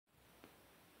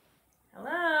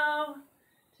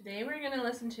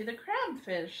listen to the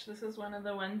Crabfish. This is one of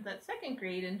the ones that second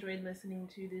grade enjoyed listening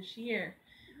to this year.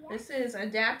 This is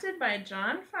adapted by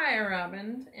John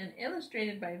Feierabend and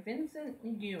illustrated by Vincent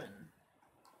McEwen.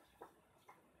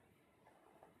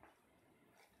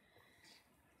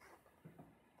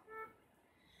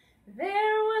 There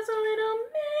was a little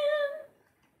man,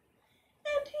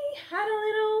 and he had a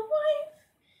little wife,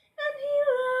 and he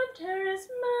loved her as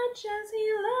much as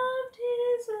he loved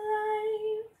his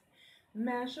life.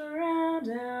 Mash around,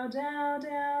 dow, dow,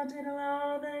 dow, diddle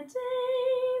all the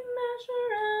day. Mash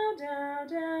around, dow,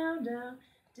 dow, dow,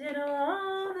 diddle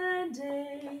all the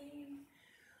day.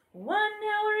 1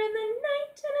 hour in the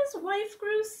night, and his wife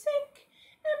grew sick,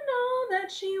 and all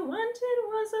that she wanted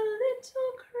was a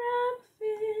little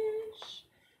crabfish.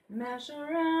 Mash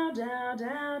around, dow,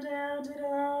 dow, dow,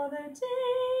 diddle all the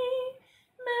day.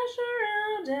 Mash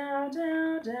around, dow,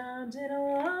 dow, dow,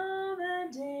 diddle all the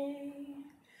day.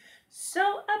 So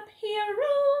up he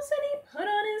arose, and he put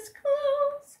on his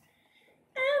clothes,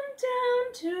 and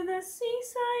down to the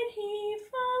seaside he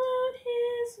followed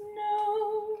his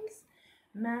nose.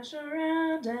 Mash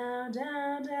around, dow,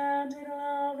 dow, dow, diddle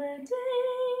all the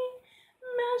day.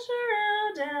 Mash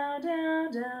around, dow, dow,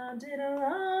 dow, diddle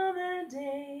all the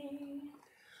day.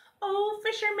 Oh,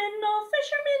 fisherman,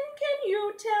 can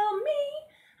you tell me,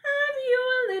 have you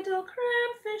a little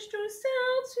crabfish to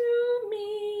sell to me?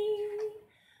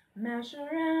 Mash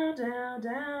around, dow,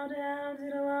 dow, dow,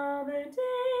 diddle all the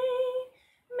day.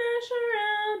 Mash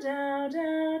around, dow,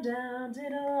 dow, dow,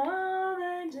 diddle all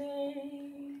the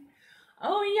day.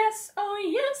 Oh yes,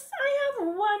 I have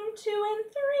 1, 2, and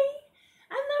 3,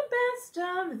 and the best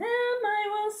of them I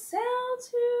will sell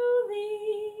to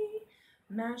thee.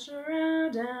 Mash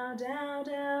around, dow, dow,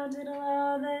 dow, diddle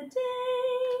all the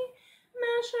day.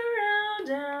 Mash around,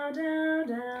 dow, dow,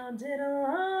 dow, diddle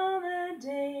all the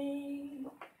day.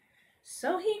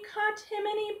 So he caught him,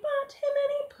 and he bought him,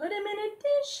 and he put him in a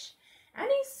dish, and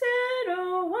he said,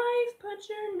 oh wife, put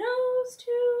your nose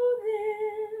to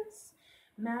this.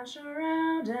 Mash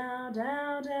around, dow,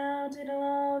 dow, dow, diddle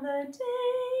all the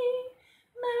day.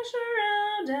 Mash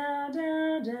around, dow,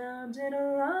 dow, dow,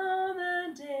 diddle all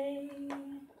the day.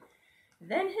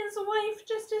 Then his wife,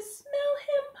 just to smell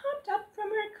him, popped up from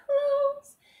her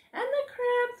clothes, and the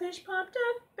crabfish popped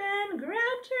up and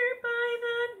grabbed her by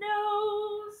the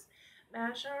nose.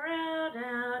 Mash around,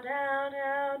 dow, dow,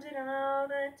 dow, diddle all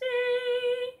the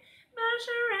day. Mash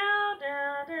around,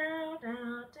 dow, dow,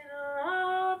 dow, diddle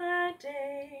all the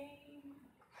day.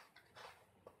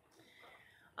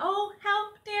 Oh,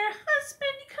 help, dear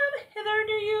husband, come hither,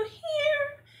 do you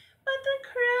hear? But the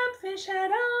crabfish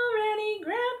had already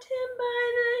grabbed him by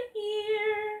the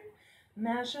ear.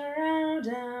 Mash around,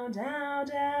 dow, dow,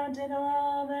 dow, diddle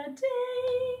all the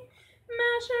day.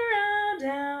 Mash around,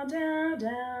 dow, dow,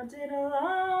 dow, diddle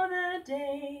all the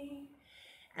day.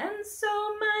 And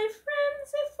so, my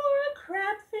friends, if for a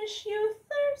crabfish you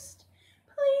thirst,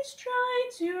 please try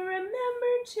to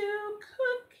remember to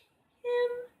cook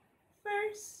him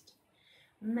first.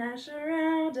 Mash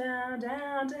around, dow,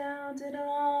 dow, dow, diddle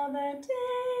all the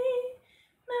day.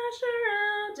 Mash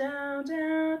around, dow,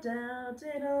 dow, dow,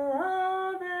 diddle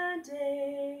all the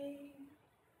day.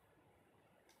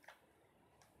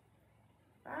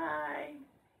 Bye.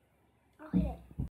 Okay.